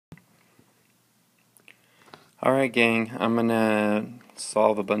Alright gang, I'm gonna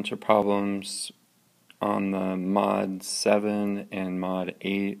solve a bunch of problems on the mod 7 and mod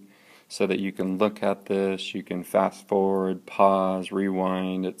 8 so that you can look at this, you can fast forward, pause,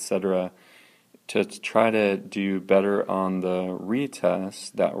 rewind, etc. to try to do better on the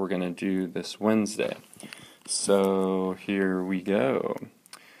retest that we're gonna do this Wednesday. So here we go.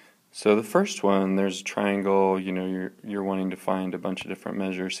 So the first one, there's a triangle, you're wanting to find a bunch of different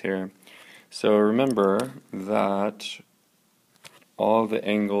measures here. So remember that all the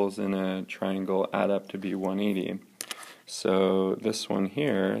angles in a triangle add up to be 180. So this one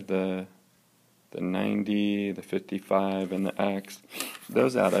here, the 90, the 55, and the x,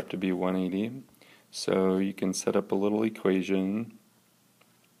 those add up to be 180. So you can set up a little equation.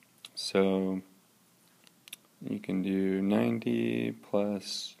 So you can do 90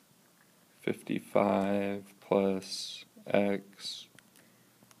 plus 55 plus x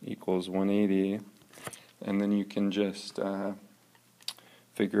equals 180, and then you can just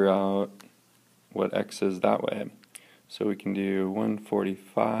figure out what x is that way. So we can do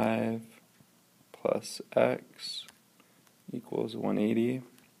 145 plus x equals 180,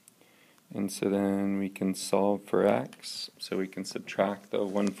 and so then we can solve for x, so we can subtract the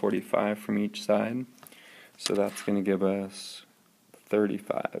 145 from each side, so that's going to give us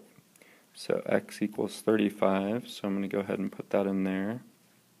 35. So x equals 35, so I'm going to go ahead and put that in there.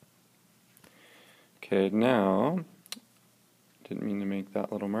 Okay, now, didn't mean to make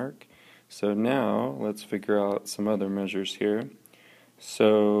that little mark. So now, let's figure out some other measures here.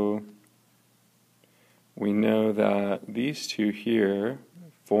 So, we know that these two here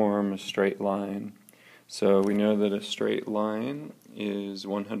form a straight line. So we know that a straight line is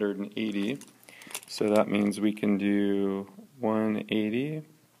 180. So that means we can do 180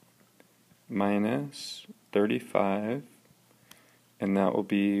 minus 35, and that will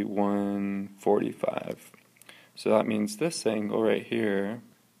be 145. So that means this angle right here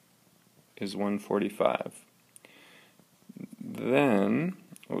is 145. Then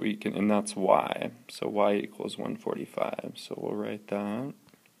we can, and that's y, so y equals 145. So we'll write that.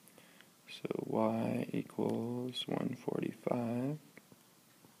 So y equals 145.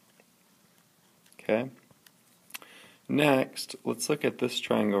 Okay. Next, let's look at this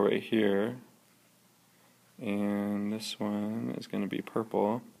triangle right here. And this one is going to be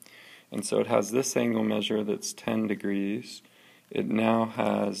purple. And so it has this angle measure that's 10 degrees. It now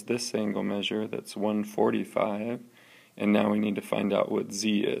has this angle measure that's 145. And now we need to find out what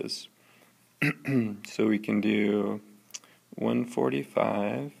z is. So we can do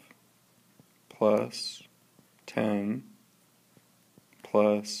 145 plus 10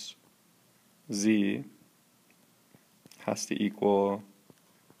 plus z has to equal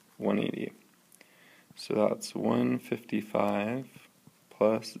 180. So that's 155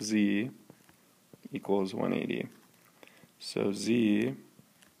 plus z equals 180. So z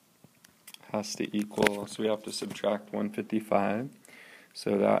has to equal, so we have to subtract 155.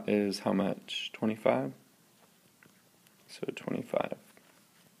 So that is how much? 25? So 25.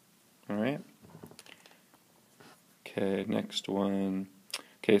 Alright? Okay, next one.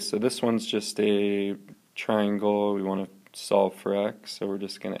 Okay, so this one's just a triangle. We want to solve for x, so we're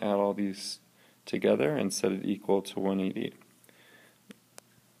just going to add all these together and set it equal to 180.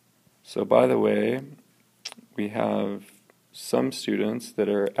 So by the way, we have some students that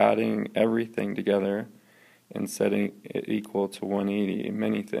are adding everything together and setting it equal to 180,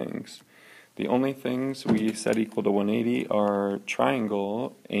 many things. The only things we set equal to 180 are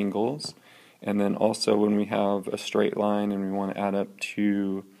triangle angles, and then also when we have a straight line and we want to add up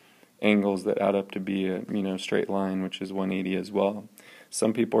two angles that add up to be a straight line, which is 180 as well.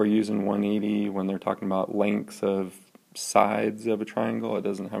 Some people are using 180 when they're talking about lengths of sides of a triangle. It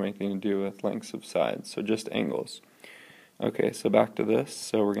doesn't have anything to do with lengths of sides, so just angles. Okay, so back to this.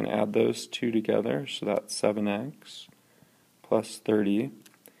 So we're going to add those two together, so that's 7x plus 30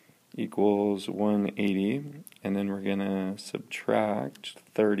 equals 180, and then we're going to subtract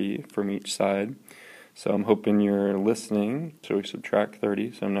 30 from each side. So I'm hoping you're listening, so we subtract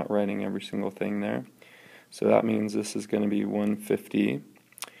 30, so I'm not writing every single thing there. So that means this is going to be 150,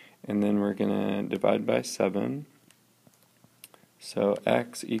 and then we're going to divide by 7. So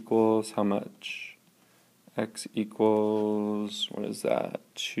x equals how much? X equals, what is that?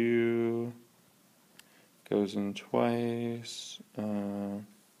 2 goes in twice.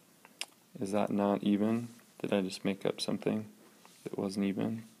 Is that not even? Did I just make up something that wasn't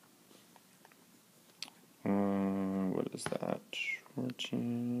even? What is that?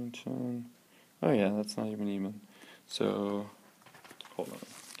 14, 10. Oh yeah, that's not even. So, hold on,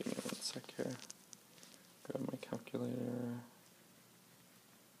 give me 1 sec here. Grab my calculator.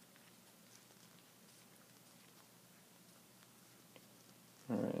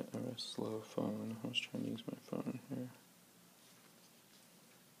 a slow phone. I was trying to use my phone here.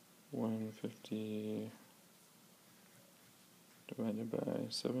 150 divided by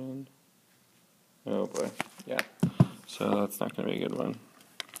 7. Oh boy, yeah. So that's not going to be a good one.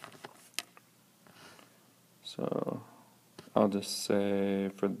 So I'll just say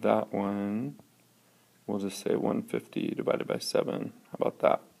for that one, we'll just say 150 divided by 7. How about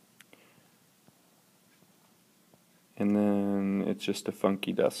that? And then it's just a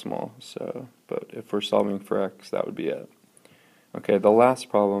funky decimal. So, but if we're solving for x, that would be it. Okay, the last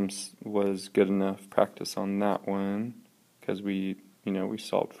problem was good enough practice on that one because we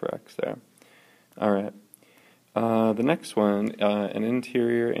solved for x there. All right. The next one, an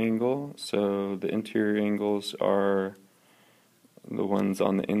interior angle. So the interior angles are the ones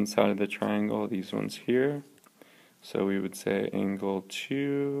on the inside of the triangle, these ones here. So we would say angle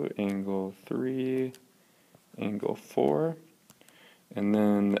 2, angle 3, angle 4. And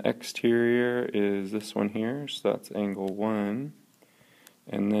then the exterior is this one here, so that's angle 1.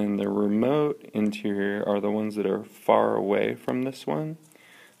 And then the remote interior are the ones that are far away from this one.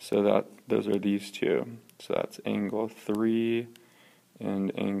 So those are these two. So that's angle 3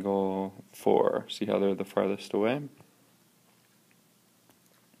 and angle 4. See how they're the farthest away?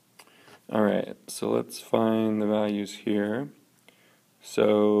 Alright, so let's find the values here.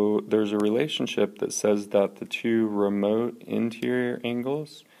 So there's a relationship that says that the two remote interior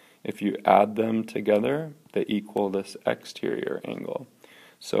angles, if you add them together, they equal this exterior angle.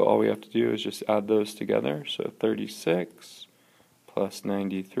 So all we have to do is just add those together. So 36 plus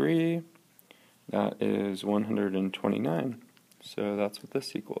 93, that is 129. So that's what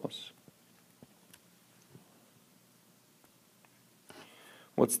this equals.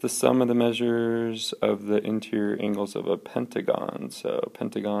 What's the sum of the measures of the interior angles of a pentagon? So a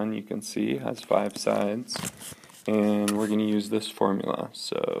pentagon, you can see, has 5 sides. And we're going to use this formula.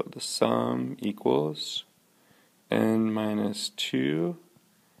 So the sum equals n minus 2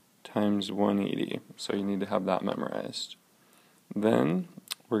 times 180. So you need to have that memorized. Then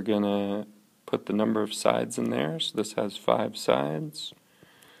we're going to put the number of sides in there. So this has 5 sides.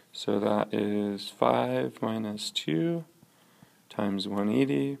 So that is 5 minus 2 times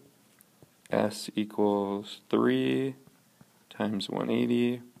 180. S equals 3 times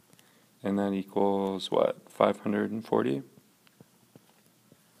 180. And that equals what? 540?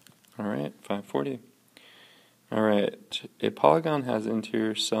 Alright, 540. Alright, a polygon has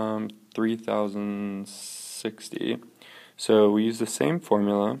interior sum 3060. So we use the same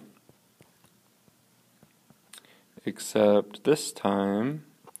formula, except this time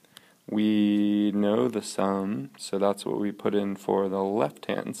we know the sum, so that's what we put in for the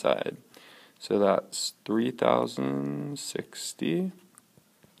left-hand side. So that's 3060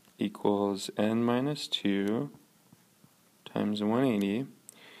 equals n minus 2 times 180.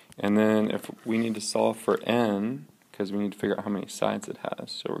 And then if we need to solve for n, because we need to figure out how many sides it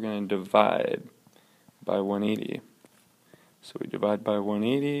has, so we're going to divide by 180. So we divide by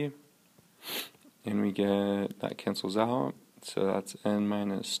 180, and we get, that cancels out. So that's n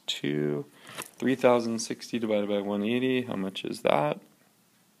minus 2. 3060 divided by 180, how much is that?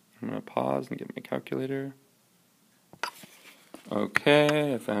 I'm going to pause and get my calculator.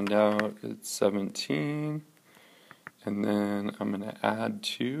 Okay, I found out it's 17. And then I'm going to add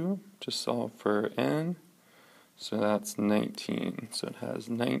 2 to solve for n. So that's 19. So it has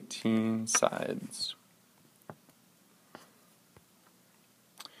 19 sides.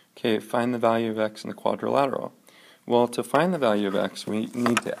 Okay, find the value of x in the quadrilateral. Well, to find the value of x, we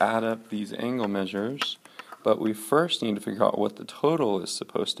need to add up these angle measures, but we first need to figure out what the total is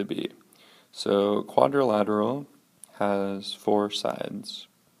supposed to be. So quadrilateral has 4 sides.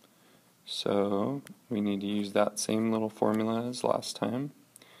 So we need to use that same little formula as last time.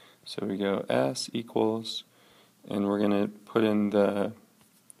 So we go S equals, and we're going to put in the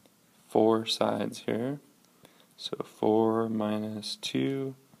 4 sides here. So 4 minus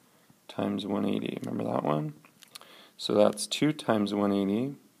 2 times 180. Remember that one? So that's 2 times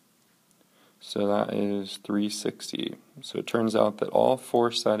 180. So that is 360. So it turns out that all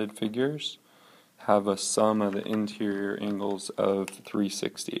 4-sided figures have a sum of the interior angles of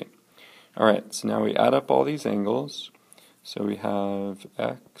 360. Alright, so now we add up all these angles. So we have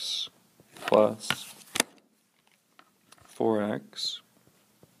x plus 4x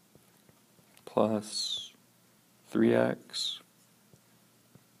plus 3x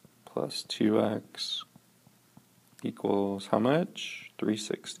plus 2x equals how much?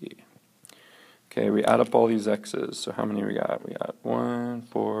 360. Okay, we add up all these x's. So how many we got? We got 1,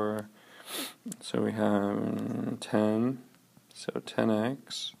 4, so we have 10. So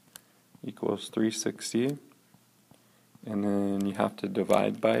 10x equals 360. and then you have to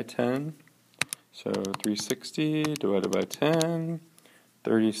divide by 10. So 360 divided by 10,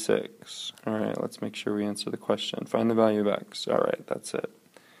 36. Alright, let's make sure we answer the question. Find the value of x. Alright, that's it.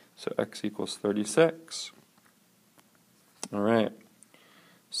 So x equals 36. Alright,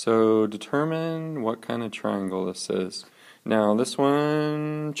 so determine what kind of triangle this is. Now this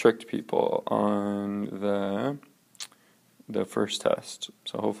one tricked people on the first test,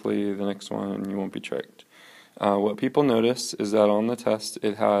 so hopefully the next one you won't be tricked. What people noticed is that on the test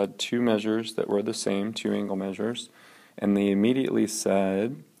it had two measures that were the same, two angle measures, and they immediately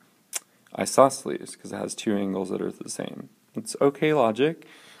said isosceles because it has two angles that are the same. It's okay logic,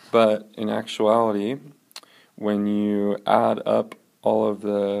 but in actuality, when you add up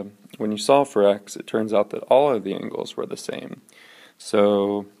when you solve for x, it turns out that all of the angles were the same.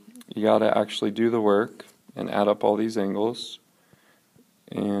 So you got to actually do the work and add up all these angles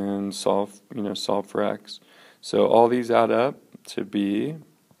and solve for x. So all these add up to be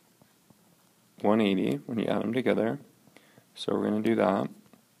 180 when you add them together. So we're going to do that.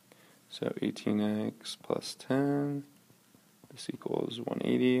 So 18x plus 10, this equals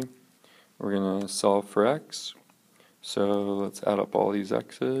 180. We're going to solve for x. So let's add up all these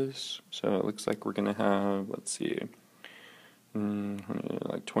x's. So it looks like we're going to have, let's see,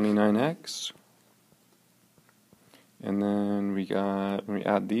 like 29x. And then when we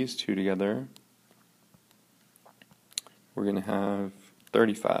add these two together, we're going to have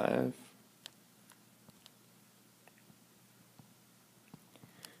 35.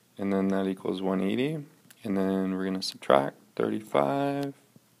 And then that equals 180. And then we're going to subtract 35.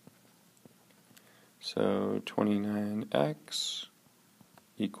 So 29x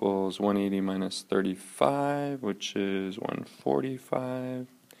equals 180 minus 35, which is 145.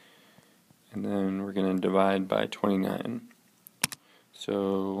 And then we're going to divide by 29.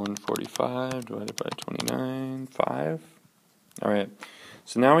 So 145 divided by 29, 5. Alright,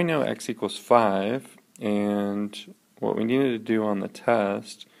 so now we know x equals 5, and what we needed to do on the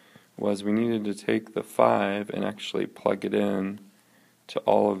test was we needed to take the 5 and actually plug it in to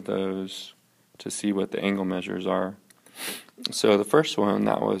all of those to see what the angle measures are. So the first one,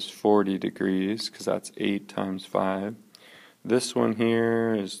 that was 40 degrees, because that's 8 times 5. This one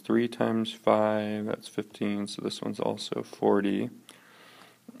here is 3 times 5, that's 15, so this one's also 40.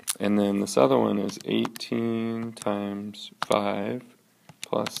 And then this other one is 18 times 5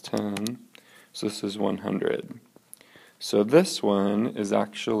 plus 10, so this is 100. So this one is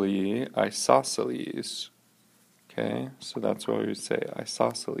actually isosceles. Okay, so that's why we would say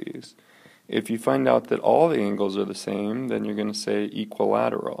isosceles. If you find out that all the angles are the same, then you're going to say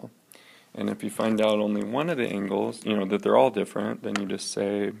equilateral. And if you find out only one of the angles, that they're all different, then you just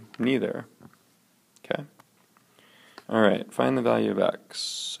say neither. Okay? Alright, find the value of x.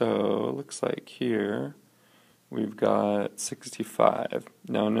 So it looks like here we've got 65.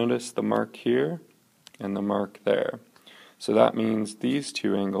 Now notice the mark here and the mark there. So that means these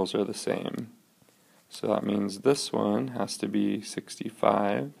two angles are the same. So that means this one has to be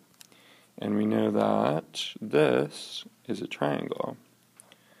 65. And we know that this is a triangle.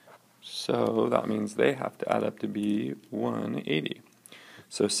 So that means they have to add up to be 180.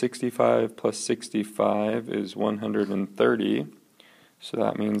 So 65 plus 65 is 130. So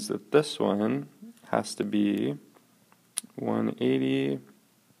that means that this one has to be 180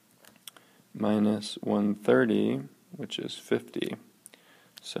 minus 130, which is 50.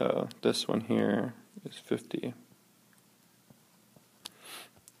 So this one here is 50.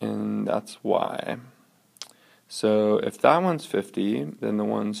 And that's why. So if that one's 50, then the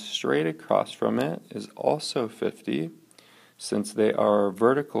one straight across from it is also 50, since they are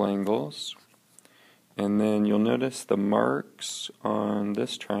vertical angles. And then you'll notice the marks on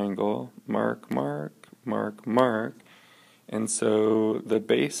this triangle, mark, mark, mark, mark. And so the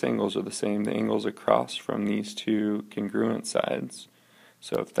base angles are the same, the angles across from these two congruent sides.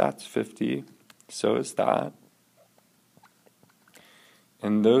 So if that's 50, so is that.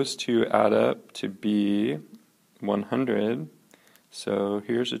 And those two add up to be 100. So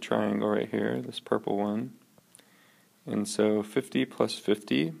here's a triangle right here, this purple one. And so 50 plus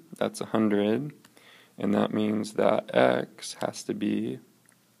 50, that's 100. And that means that x has to be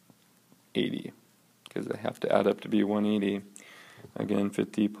 80, because they have to add up to be 180. Again,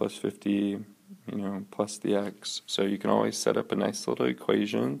 50 plus 50, plus the x. So you can always set up a nice little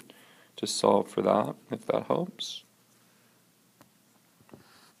equation to solve for that, if that helps.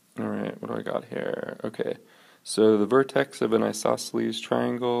 Alright, what do I got here? Okay, so the vertex of an isosceles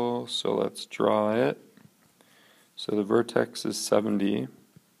triangle, so let's draw it. So the vertex is 70.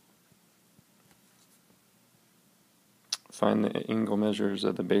 Find the angle measures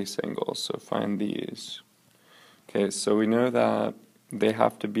of the base angles, so find these. Okay, so we know that they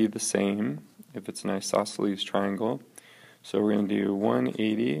have to be the same if it's an isosceles triangle. So we're going to do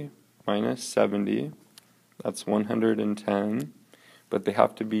 180 minus 70, that's 110, but they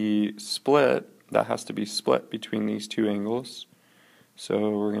have to be split. That has to be split between these two angles.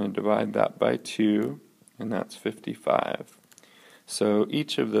 So we're going to divide that by 2, and that's 55. So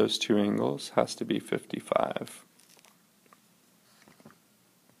each of those two angles has to be 55.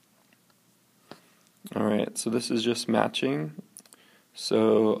 Alright, so this is just matching.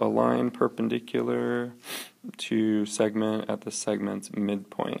 So a line perpendicular to segment at the segment's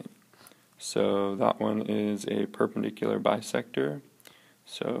midpoint. So that one is a perpendicular bisector.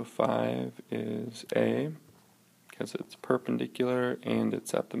 So 5 is A, because it's perpendicular and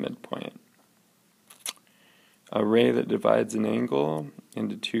it's at the midpoint. A ray that divides an angle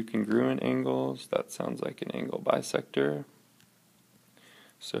into two congruent angles, that sounds like an angle bisector.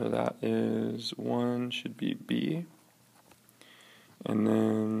 So that is 1 should be B. And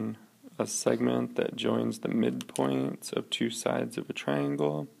then a segment that joins the midpoints of two sides of a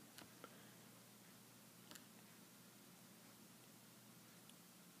triangle.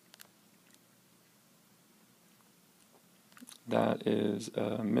 That is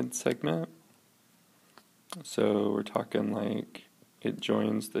a mid-segment. So we're talking like it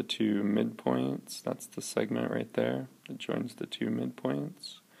joins the two midpoints. That's the segment right there. It joins the two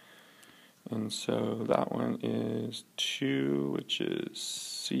midpoints. And so that one is 2, which is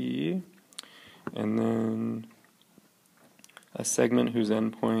C. And then a segment whose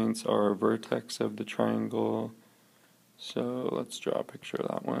endpoints are a vertex of the triangle. So let's draw a picture of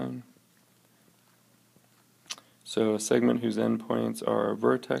that one. So a segment whose endpoints are a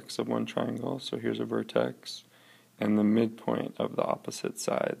vertex of one triangle, so here's a vertex, and the midpoint of the opposite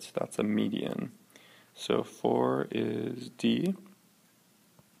sides, that's a median. So 4 is D.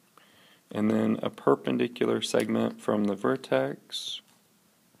 And then a perpendicular segment from the vertex,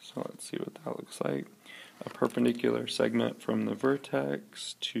 so let's see what that looks like. A perpendicular segment from the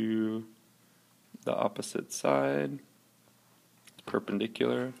vertex to the opposite side, it's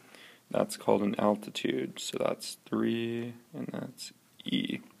perpendicular. That's called an altitude, so that's 3, and that's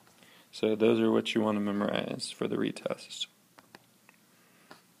E. So those are what you want to memorize for the retest.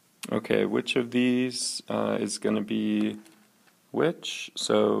 Okay, which of these is going to be which?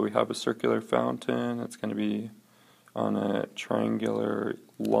 So we have a circular fountain, it's going to be on a triangular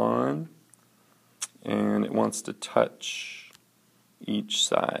lawn, and it wants to touch each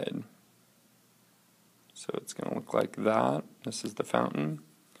side. So it's going to look like that. This is the fountain.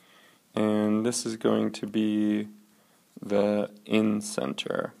 And this is going to be the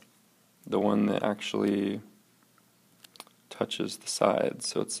in-center, the one that actually touches the sides.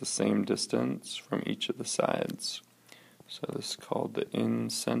 So it's the same distance from each of the sides. So this is called the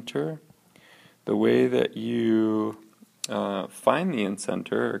in-center. The way that you find the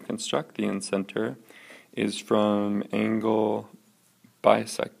in-center or construct the in-center is from angle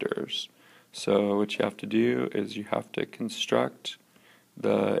bisectors. So what you have to do is you have to construct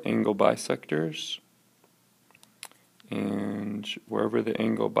the angle bisectors, and wherever the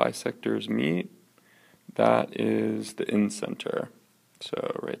angle bisectors meet, that is the in-center.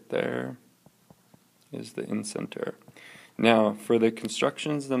 So right there is the in-center. Now for the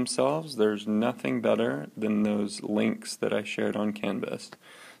constructions themselves, there's nothing better than those links that I shared on Canvas.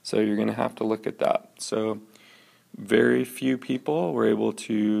 So you're going to have to look at that. So very few people were able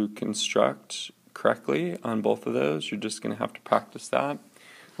to construct correctly on both of those. You're just going to have to practice that,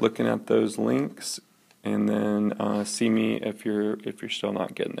 looking at those links, and then see me if you're still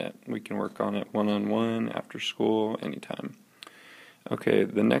not getting it. We can work on it one-on-one, after school, anytime. Okay,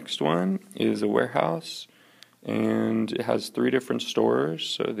 the next one is a warehouse, and it has 3 different stores.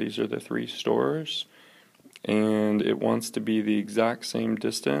 So these are the 3 stores, and it wants to be the exact same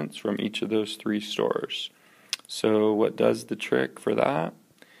distance from each of those 3 stores. So what does the trick for that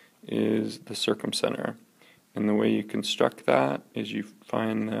is the circumcenter. And the way you construct that is you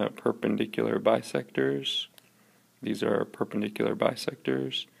find the perpendicular bisectors. These are perpendicular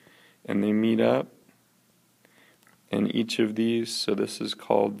bisectors, and they meet up. And each of these, so this is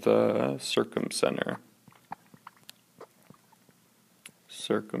called the circumcenter.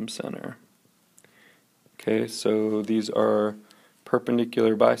 Circumcenter. Okay, so these are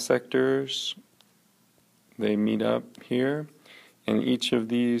perpendicular bisectors. They meet up here, and each of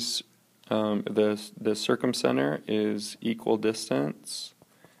these, the circumcenter is equal distance.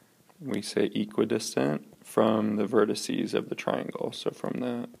 We say equidistant from the vertices of the triangle, so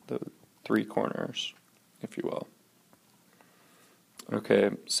from the 3 corners, if you will.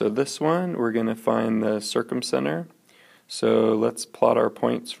 Okay, so this one, we're going to find the circumcenter. So let's plot our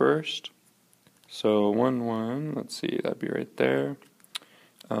points first. So 1, 1, let's see, that'd be right there.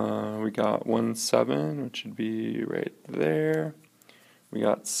 We got 1, 7, which would be right there. We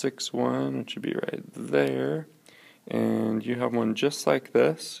got 6, 1, which would be right there. And you have one just like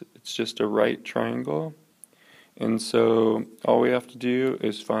this. It's just a right triangle. And so all we have to do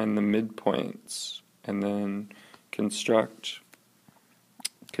is find the midpoints and then construct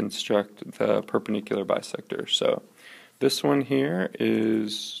the perpendicular bisector. So this one here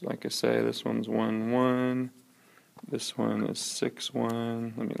is, like I say, this one's 1, 1. This one is 6,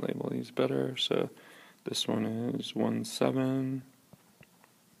 1. Let me label these better. So this one is 1, 7.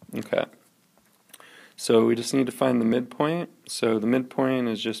 Okay. So we just need to find the midpoint. So the midpoint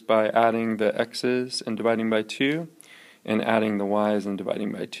is just by adding the x's and dividing by 2, and adding the y's and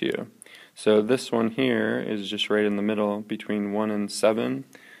dividing by 2. So this one here is just right in the middle between 1 and 7.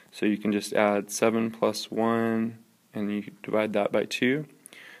 So you can just add 7 plus 1, and you divide that by 2.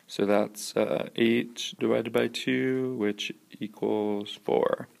 So that's 8 divided by 2, which equals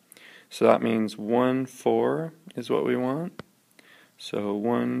 4. So that means 1, 4 is what we want. So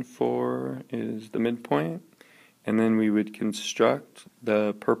 1, 4 is the midpoint, and then we would construct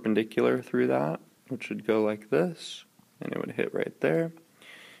the perpendicular through that, which would go like this, and it would hit right there.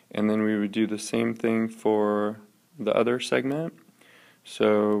 And then we would do the same thing for the other segment.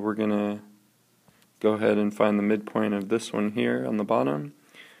 So we're going to go ahead and find the midpoint of this one here on the bottom.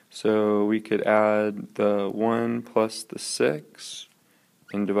 So we could add the 1 plus the 6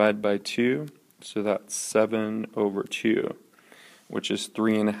 and divide by 2, so that's 7 over 2. Which is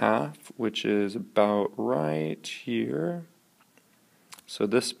 3.5, which is about right here. So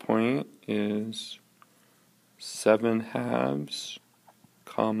this point is 7 halves,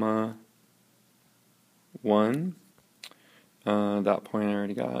 comma 1. That point I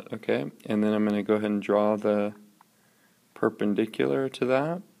already got, okay. And then I'm going to go ahead and draw the perpendicular to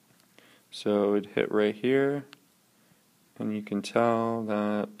that. So it'd hit right here, and you can tell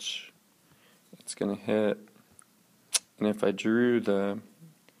that it's going to hit. And if I drew the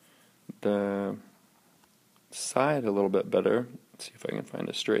side a little bit better, let's see if I can find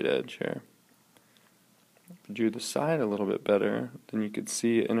a straight edge here. If I drew the side a little bit better, then you could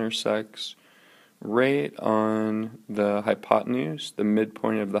see it intersects right on the hypotenuse, the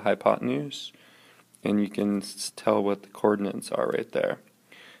midpoint of the hypotenuse, and you can tell what the coordinates are right there.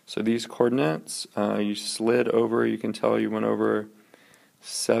 So these coordinates, you slid over, you can tell you went over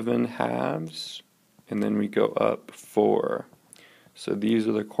 7 halves, and then we go up 4. So these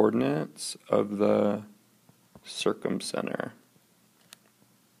are the coordinates of the circumcenter.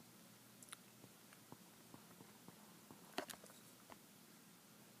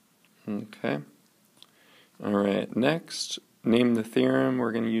 Okay. Alright, next, name the theorem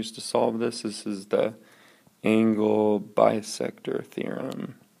we're going to use to solve this. This is the angle bisector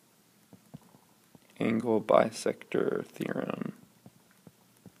theorem. Angle bisector theorem.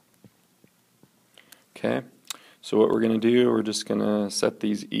 Okay, so what we're going to do, we're just going to set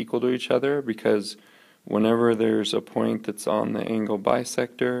these equal to each other, because whenever there's a point that's on the angle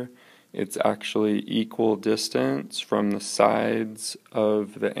bisector, it's actually equal distance from the sides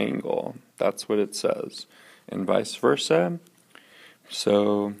of the angle. That's what it says, and vice versa.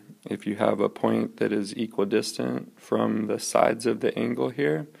 So if you have a point that is equidistant from the sides of the angle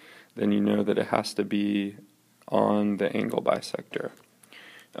here, then you know that it has to be on the angle bisector.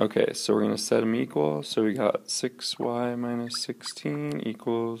 Okay, so we're going to set them equal. So we got 6y minus 16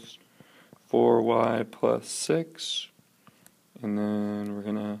 equals 4y plus 6. And then we're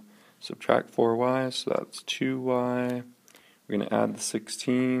going to subtract 4y, so that's 2y. We're going to add the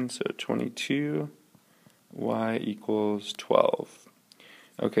 16, so 22. Y equals 12.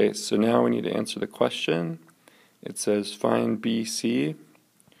 Okay, so now we need to answer the question. It says find BC.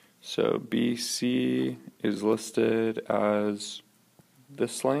 So BC is listed as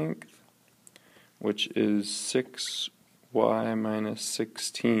this length, which is 6y minus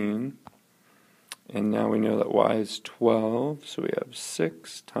 16, and now we know that y is 12, so we have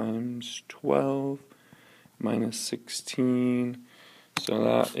 6 times 12 minus 16, so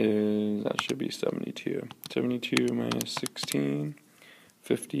that should be 72. 72 minus 16,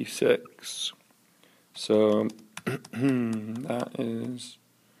 56. So that is,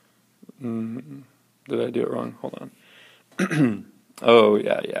 did I do it wrong? Hold on. Oh,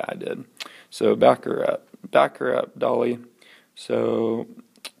 yeah, I did. So back her up, Dolly. So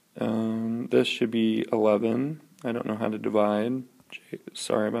this should be 11. I don't know how to divide.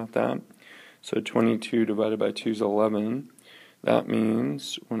 Sorry about that. So 22 divided by 2 is 11. That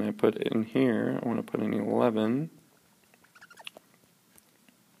means when I put it in here, I want to put in 11.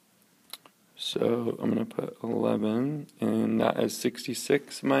 So I'm going to put 11, and that is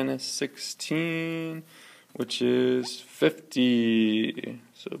 66 minus 16, which is 50.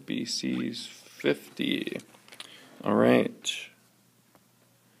 So BC's 50. All right.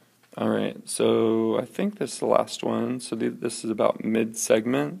 All right, so I think this is the last one. So this is about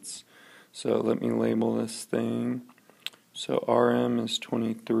mid-segments. So let me label this thing. So RM is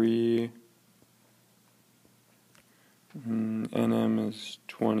 23. NM is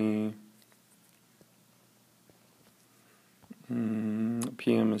 20.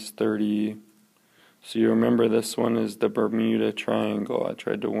 PM is 30. So you remember this one is the Bermuda Triangle. I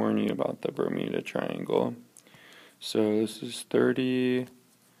tried to warn you about the Bermuda Triangle. So this is 30.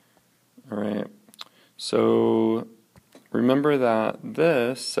 Alright, so remember that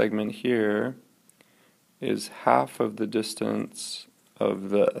this segment here is half of the distance of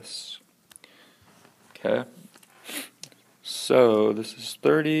this. Okay, so this is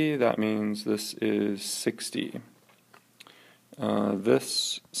 30, that means this is 60.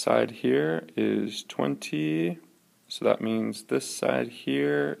 This side here is 20, so that means this side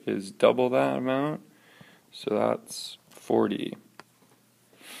here is double that amount, so that's 40.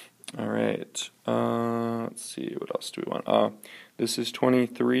 Alright, let's see, what else do we want? This is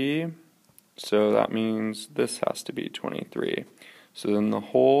 23, so that means this has to be 23. So then the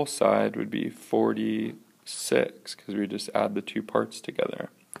whole side would be 46, because we just add the two parts together.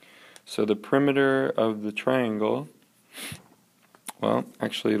 So the perimeter of the triangle, well,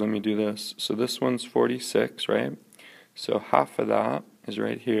 actually, let me do this. So this one's 46, right? So half of that is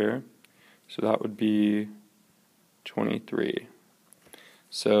right here, so that would be 23.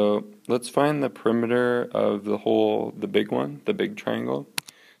 So let's find the perimeter of the big one, the big triangle.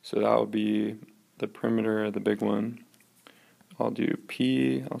 So that will be the perimeter of the big one. I'll do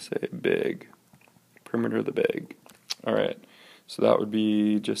P, I'll say big, perimeter of the big. Alright, so that would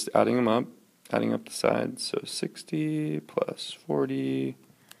be just adding up the sides. So 60 plus 40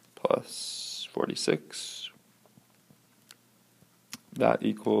 plus 46. That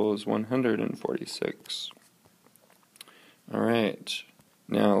equals 146. Alright.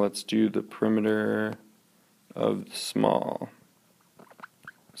 Now let's do the perimeter of the small.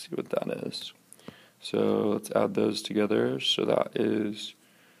 See what that is. So let's add those together. So that is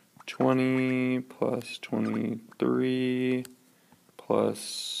 20 plus 23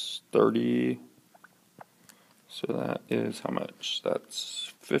 plus 30. So that is how much?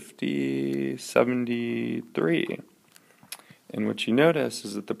 That's 50, 73. And what you notice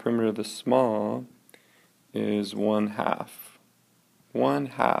is that the perimeter of the small is 1/2.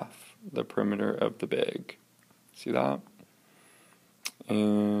 1/2 the perimeter of the big. See that?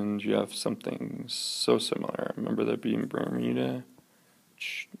 And you have something so similar. Remember that being Bermuda?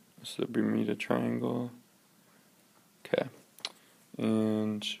 This is the Bermuda Triangle. Okay.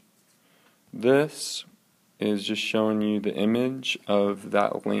 And this is just showing you the image of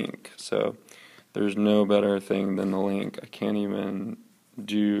that link. So there's no better thing than the link. I can't even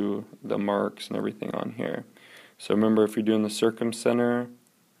do the marks and everything on here. So remember, if you're doing the circumcenter,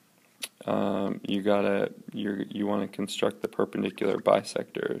 you want to construct the perpendicular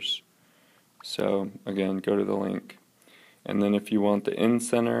bisectors. So again, go to the link. And then if you want the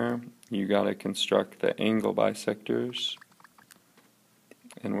incenter, you got to construct the angle bisectors.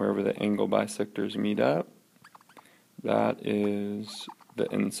 And wherever the angle bisectors meet up, that is the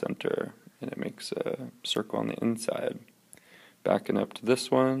incenter, and it makes a circle on the inside. Backing up to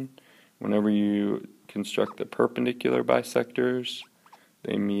this one, whenever you construct the perpendicular bisectors,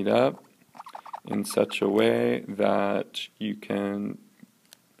 they meet up in such a way that you can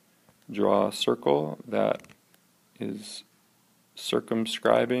draw a circle that is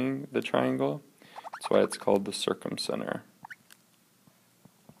circumscribing the triangle. That's why it's called the circumcenter.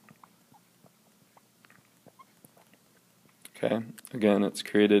 Okay, again, it's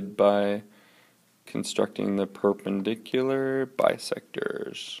created by constructing the perpendicular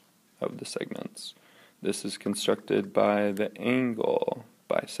bisectors of the segments. This is constructed by the angle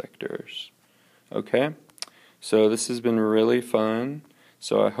bisectors. Okay, so this has been really fun.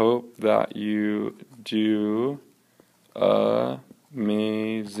 So I hope that you do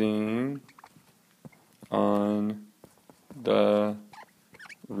amazing on the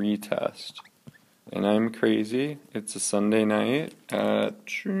retest. And I'm crazy. It's a Sunday night at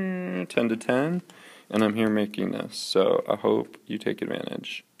 10 to 10, and I'm here making this. So I hope you take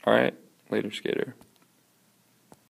advantage. Alright, later, skater.